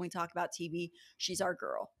level. When we talk about TV, she's our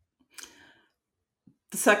girl.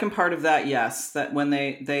 The second part of that, yes, that when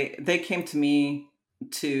they came to me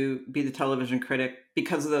to be the television critic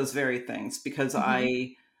because of those very things, because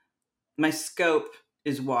my scope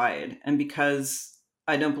is wide, and because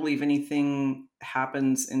I don't believe anything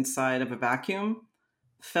happens inside of a vacuum.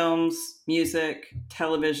 Films, music,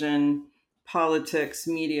 television, politics,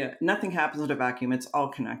 media, nothing happens in a vacuum. It's all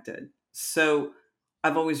connected. So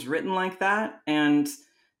I've always written like that. And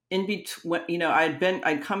in between,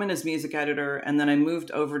 I'd come in as music editor, and then I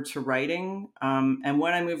moved over to writing. And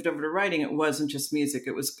when I moved over to writing, it wasn't just music,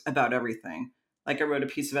 it was about everything. Like I wrote a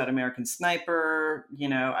piece about American Sniper.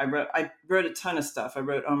 I wrote a ton of stuff. I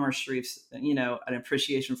wrote Omar Sharif's, an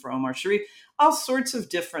appreciation for Omar Sharif, all sorts of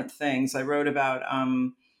different things. I wrote about,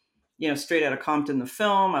 Straight Outta Compton, the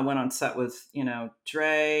film. I went on set with,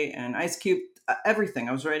 Dre and Ice Cube, everything.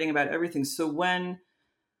 I was writing about everything.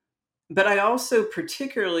 But I also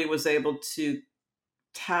particularly was able to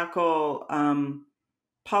tackle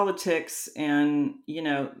politics and,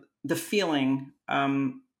 the feeling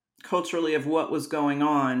culturally of what was going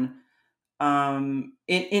on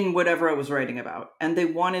in whatever I was writing about. And they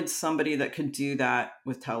wanted somebody that could do that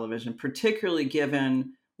with television, particularly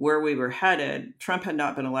given where we were headed. Trump had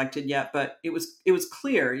not been elected yet, but it was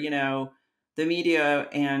clear, the media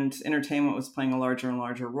and entertainment was playing a larger and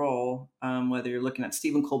larger role, whether you're looking at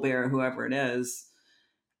Stephen Colbert or whoever it is.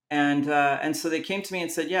 And so they came to me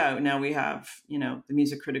and said, yeah, now we have,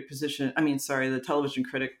 the television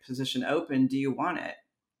critic position open. Do you want it?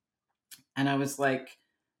 And I was like,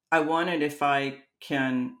 I want it if I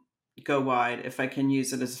can go wide, if I can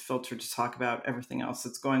use it as a filter to talk about everything else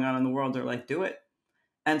that's going on in the world. They're like, do it.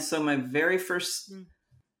 And so my very first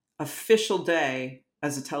official day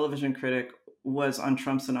as a television critic was on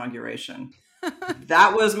Trump's inauguration.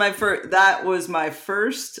 That was my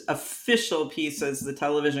first official piece as the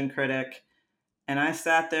television critic. And I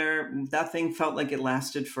sat there. That thing felt like it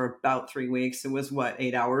lasted for about 3 weeks. It was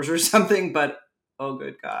 8 hours or something, but oh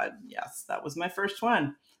good God. Yes, that was my first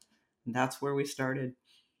one. And that's where we started.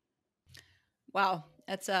 Wow.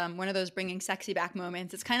 That's one of those bringing sexy back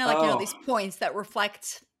moments. It's kind of like, these points that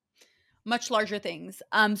reflect much larger things.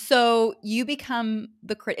 So you become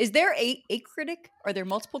the critic. Is there a critic? Are there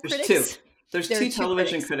multiple critics? There's two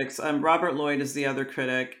television critics. Robert Lloyd is the other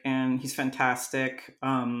critic, and he's fantastic.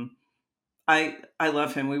 I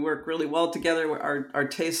love him. We work really well together. Our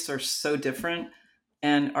tastes are so different,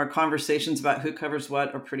 and our conversations about who covers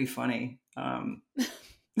what are pretty funny.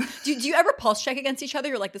 Do you ever pulse check against each other?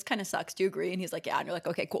 You're like, this kind of sucks. Do you agree? And he's like, yeah. And you're like,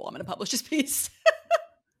 okay, cool. I'm going to publish this piece.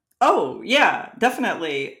 Oh yeah,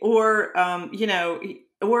 definitely. Or,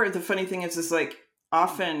 or the funny thing is like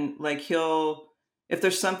often like if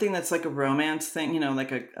there's something that's like a romance thing,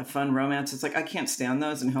 like a fun romance, it's like, I can't stand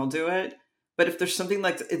those, and he'll do it. But if there's something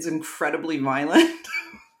like it's incredibly violent,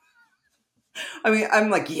 I mean, I'm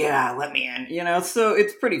like, yeah, let me in, so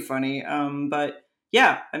it's pretty funny. But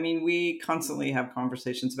yeah, I mean, we constantly have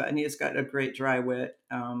conversations about it, and he's got a great dry wit.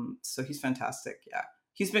 So he's fantastic. Yeah.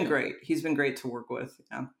 He's been great. He's been great to work with.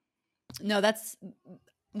 Yeah. No, that's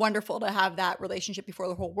wonderful to have that relationship before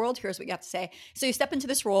the whole world hears what you have to say. So you step into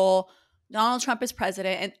this role, Donald Trump is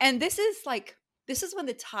president, and this is when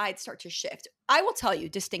the tides start to shift. I will tell you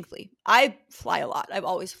distinctly, I fly a lot. I've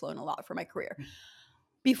always flown a lot for my career.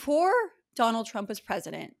 Before Donald Trump was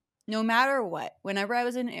president, no matter what, whenever I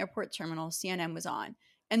was in an airport terminal, CNN was on.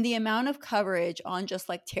 And the amount of coverage on just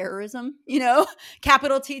like terrorism,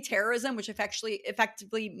 capital T terrorism, which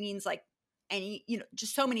effectively means like any,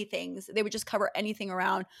 just so many things. They would just cover anything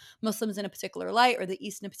around Muslims in a particular light or the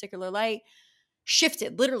East in a particular light.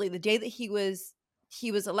 Shifted literally the day that he was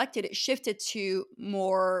elected. It shifted to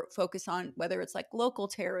more focus on whether it's like local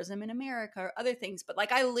terrorism in America or other things. But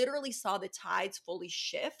like I literally saw the tides fully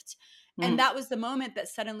shift. And that was the moment that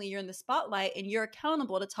suddenly you're in the spotlight and you're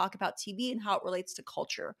accountable to talk about TV and how it relates to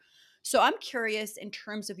culture. So I'm curious in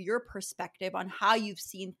terms of your perspective on how you've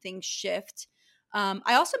seen things shift.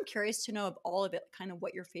 I also am curious to know of all of it, kind of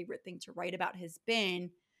what your favorite thing to write about has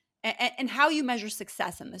been and how you measure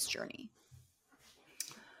success in this journey.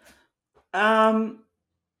 I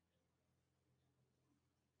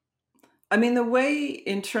mean, the way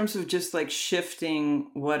in terms of just like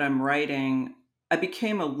shifting what I'm writing, I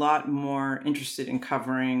became a lot more interested in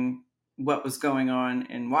covering what was going on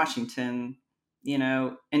in Washington,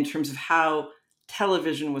 in terms of how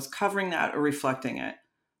television was covering that or reflecting it.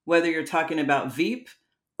 Whether you're talking about Veep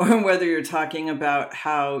or whether you're talking about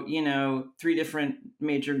how, 3 different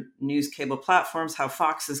major news cable platforms, how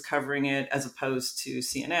Fox is covering it as opposed to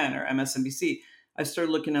CNN or MSNBC. I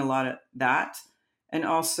started looking a lot at that. And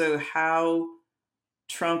also how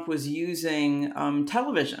Trump was using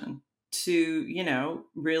television to,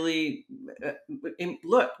 really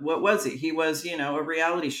look, what was he? He was, a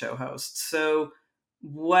reality show host. So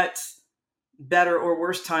what better or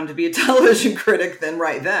worse time to be a television critic than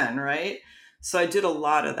right then, right? So I did a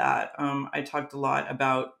lot of that. I talked a lot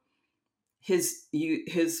about his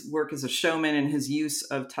work as a showman and his use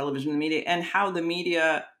of television media, and how the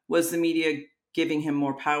media giving him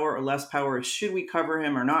more power or less power? Should we cover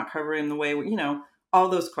him or not cover him the way all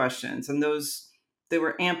those questions, and there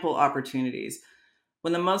were ample opportunities.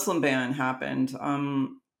 When the Muslim ban happened,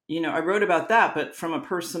 I wrote about that, but from a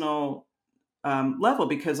personal level,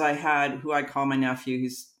 because I had who I call my nephew.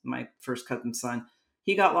 He's my first cousin's son.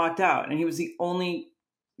 He got locked out, and he was the only,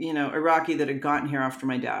 Iraqi that had gotten here after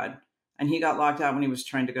my dad, and he got locked out when he was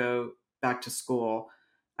trying to go back to school.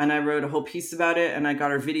 And I wrote a whole piece about it, and I got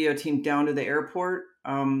our video team down to the airport,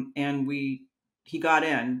 and he got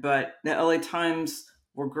in. But the LA Times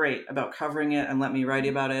were great about covering it and let me write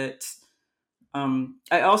about it.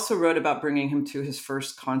 I also wrote about bringing him to his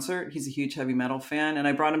first concert. He's a huge heavy metal fan, and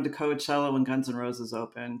I brought him to Coachella when Guns N' Roses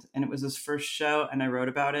opened, and it was his first show, and I wrote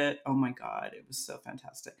about it. Oh my God, it was so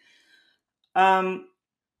fantastic.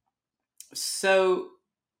 So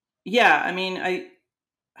yeah, I mean, I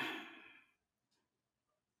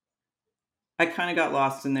kind of got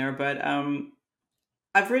lost in there, but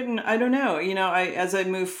I've written, I don't know, as I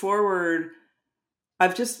move forward,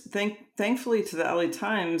 I've just thankfully to the LA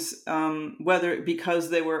Times, whether because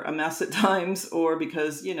they were a mess at times or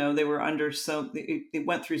because, they were it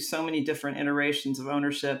went through so many different iterations of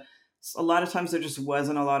ownership. A lot of times there just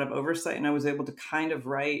wasn't a lot of oversight, and I was able to kind of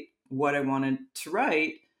write what I wanted to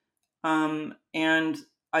write. And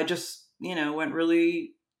I just, went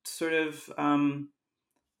really sort of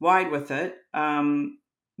wide with it.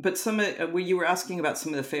 But you were asking about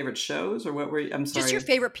some of the favorite shows, or what were you? I'm sorry. Just your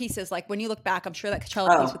favorite pieces, like when you look back. I'm sure that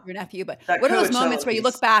Coachella piece with your nephew, but what are those moments where you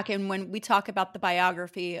look back and when we talk about the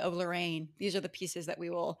biography of Lorraine, these are the pieces that we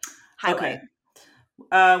will highlight.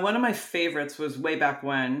 Okay. One of my favorites was way back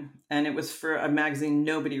when, and it was for a magazine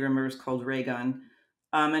nobody remembers called Raygun,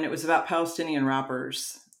 and it was about Palestinian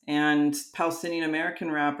rappers and Palestinian American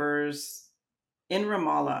rappers in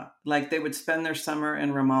Ramallah. Like they would spend their summer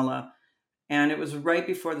in Ramallah. And it was right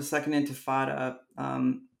before the Second Intifada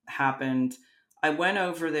happened. I went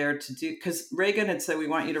over there because Reagan had said, we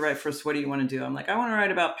want you to write for us. What do you want to do? I'm like, I want to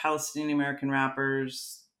write about Palestinian American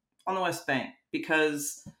rappers on the West Bank,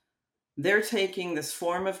 because they're taking this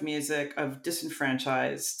form of music of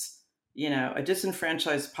disenfranchised, a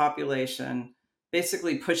disenfranchised population,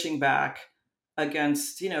 basically pushing back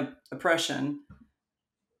against, oppression,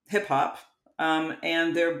 hip hop.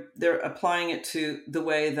 And they're applying it to the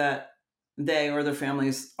way that they or their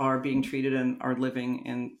families are being treated and are living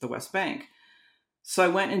in the West Bank. So I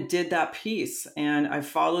went and did that piece, and I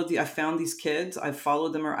found these kids. I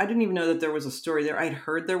followed them, or I didn't even know that there was a story there. I'd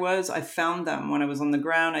heard there was. I found them when I was on the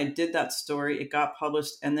ground. I did that story. It got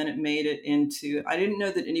published, and then it made it into, I didn't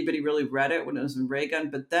know that anybody really read it when it was in Raygun,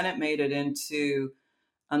 but then it made it into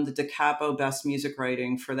the Da Capo Best Music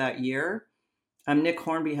Writing for that year. Nick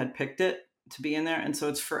Hornby had picked it to be in there, and so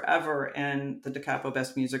it's forever in the Da Capo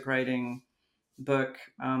Best Music Writing book,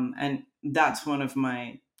 and that's one of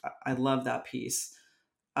I love that piece.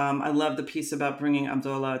 I love the piece about bringing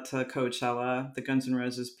Abdullah to Coachella, the Guns N'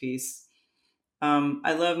 Roses piece.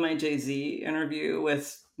 I love my Jay-Z interview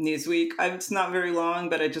with Newsweek. It's not very long,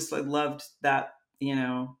 but I loved that,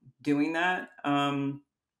 doing that.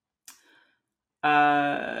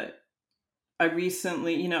 I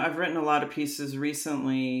recently, I've written a lot of pieces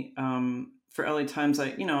recently for LA Times.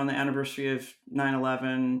 On the anniversary of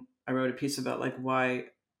 9/11, I wrote a piece about like why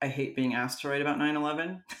I hate being asked to write about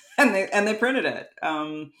 9/11, and they printed it.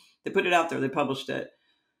 They put it out there. They published it.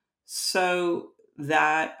 So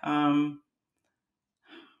that, oh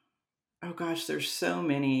gosh, there's so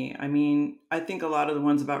many. I mean, I think a lot of the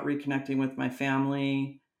ones about reconnecting with my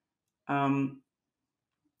family. And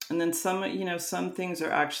then some things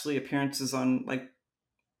are actually appearances on like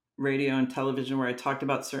radio and television where I talked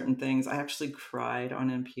about certain things. I actually cried on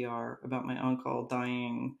NPR about my uncle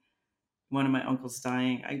dying. One of my uncles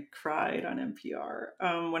dying. I cried on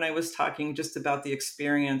NPR when I was talking just about the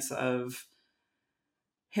experience of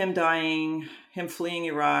him dying, him fleeing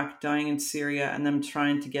Iraq, dying in Syria, and them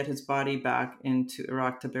trying to get his body back into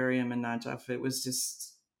Iraq to bury him in Najaf. It was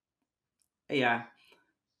just, yeah.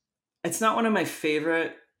 It's not one of my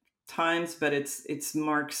favorite times, but it's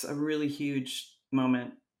marks a really huge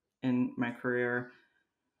moment in my career.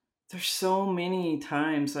 There's so many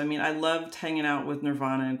times. I mean, I loved hanging out with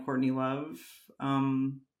Nirvana and Courtney Love.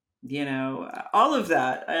 All of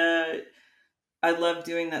that. I loved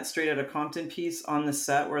doing that Straight Outta Compton piece on the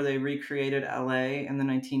set where they recreated LA in the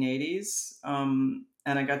 1980s. And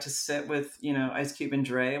I got to sit with, Ice Cube and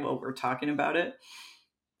Dre while we're talking about it.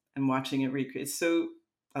 and watching it recreate. So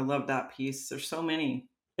I love that piece. There's so many.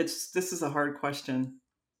 This is a hard question.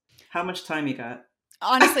 How much time you got?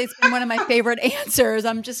 Honestly, it's been one of my favorite answers.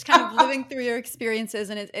 I'm just kind of living through your experiences,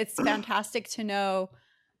 and it's fantastic to know.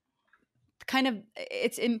 Kind of,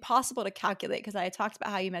 it's impossible to calculate because I talked about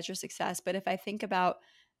how you measure success, but if I think about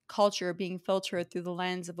culture being filtered through the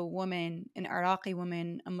lens of a woman, an Iraqi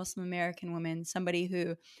woman, a Muslim American woman, somebody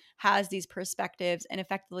who has these perspectives, and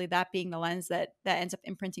effectively that being the lens that ends up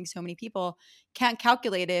imprinting so many people, can't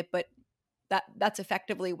calculate it, but that's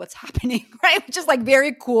effectively what's happening, right? Which is like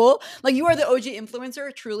very cool. Like you are the OG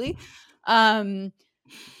influencer, truly. And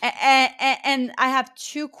I have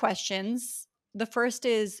two questions. The first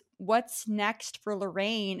is what's next for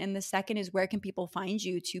Lorraine? And the second is where can people find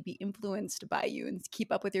you to be influenced by you and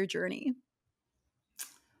keep up with your journey?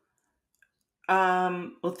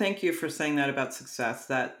 Well, thank you for saying that about success.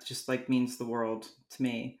 That just like means the world to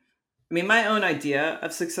me. I mean, my own idea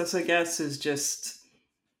of success, I guess, is just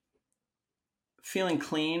feeling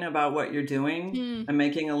clean about what you're doing and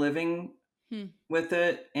making a living with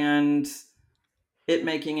it and it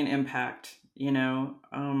making an impact,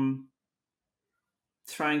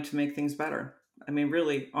 trying to make things better. I mean,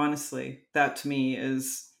 really, honestly, that to me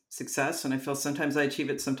is success. And I feel sometimes I achieve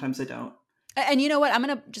it, sometimes I don't. And you know what? I'm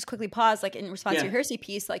going to just quickly pause, like in response to your Hersey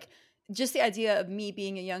piece, like just the idea of me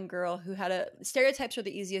being a young girl who had stereotypes are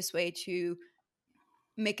the easiest way to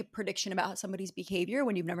make a prediction about somebody's behavior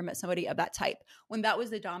when you've never met somebody of that type. When that was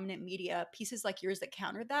the dominant media, pieces like yours that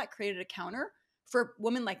countered that created a counter for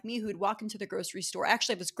women like me who'd walk into the grocery store. I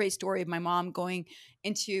actually have this great story of my mom going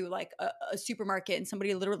into like a supermarket and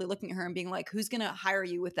somebody literally looking at her and being like, who's going to hire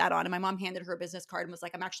you with that on? And my mom handed her a business card and was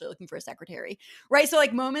like, I'm actually looking for a secretary. Right. So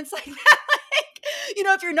like moments like that,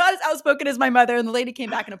 if you're not as outspoken as my mother, and the lady came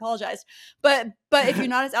back and apologized, but if you're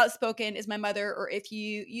not as outspoken as my mother, or if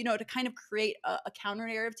you, to kind of create a counter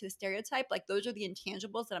narrative to the stereotype, like those are the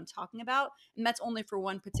intangibles that I'm talking about. And that's only for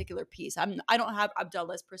one particular piece. I don't have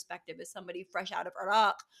Abdullah's perspective as somebody fresh out of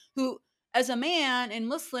Iraq who, as a man and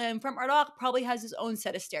Muslim from Iraq, probably has his own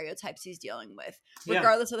set of stereotypes he's dealing with,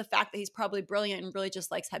 regardless of the fact that he's probably brilliant and really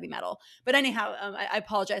just likes heavy metal. But anyhow, I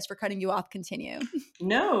apologize for cutting you off. Continue.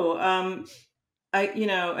 No,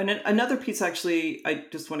 and another piece, actually, I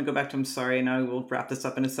just want to go back to, I'm sorry, and I will wrap this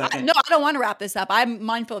up in a second. No, I don't want to wrap this up. I'm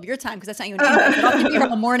mindful of your time because I sent you an email, but I'll keep you here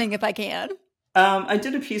all morning if I can. I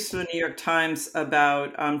did a piece for the New York Times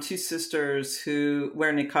about two sisters who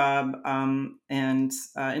wear niqab and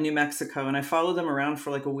in New Mexico, and I followed them around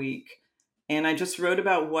for like a week. And I just wrote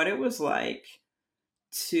about what it was like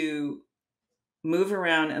to move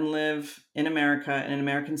around and live in America, in an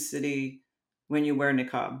American city, when you wear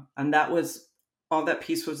niqab. And that was all that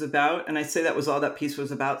piece was about. And I say that was all that piece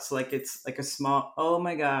was about. So like, it's like a small, oh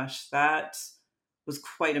my gosh, that was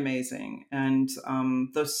quite amazing. And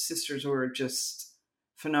those sisters were just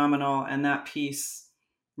phenomenal. And that piece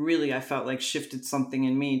really, I felt like shifted something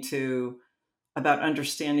in me too, about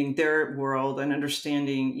understanding their world and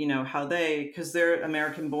understanding, how because they're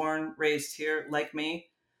American born, raised here like me,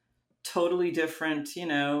 totally different,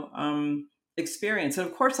 experience. And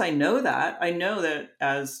of course, I know that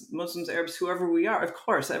as Muslims, Arabs, whoever we are, of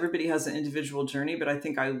course, everybody has an individual journey, but I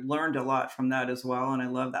think I learned a lot from that as well. And I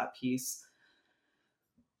love that piece.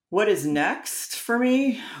 What is next for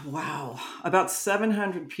me? Wow. About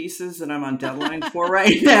 700 pieces that I'm on deadline for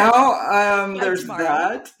right now. There's tomorrow.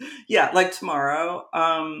 That. Yeah, like tomorrow.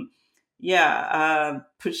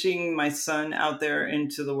 Pushing my son out there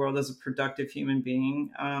into the world as a productive human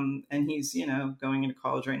being. And he's, going into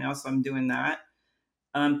college right now. So I'm doing that.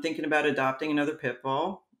 I'm thinking about adopting another pit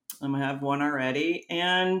bull. I have one already.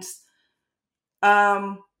 And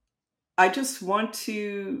I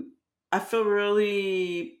feel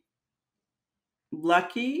really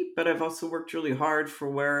lucky, but I've also worked really hard for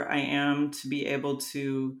where I am to be able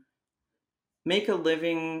to make a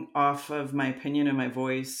living off of my opinion and my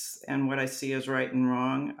voice and what I see as right and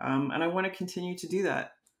wrong. And I want to continue to do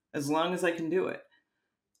that as long as I can do it.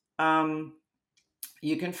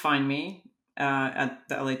 You can find me at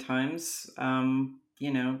the LA Times. I'm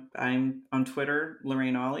on Twitter,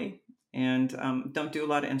 Lorraine Ollie, and don't do a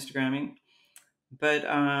lot of Instagramming. But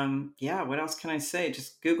what else can I say?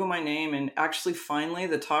 Just Google my name, and actually, finally,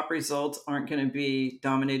 the top results aren't going to be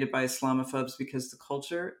dominated by Islamophobes because the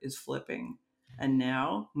culture is flipping. And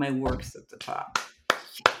now my work's at the top.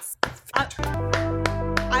 Yes.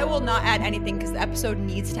 I will not add anything because the episode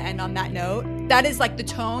needs to end on that note. That is like the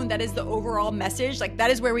tone. That is the overall message. Like that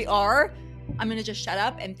is where we are. I'm going to just shut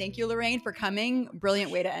up and thank you, Lorraine, for coming.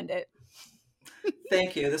 Brilliant way to end it.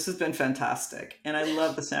 Thank you. This has been fantastic. And I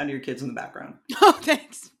love the sound of your kids in the background. Oh,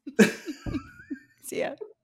 thanks. See ya.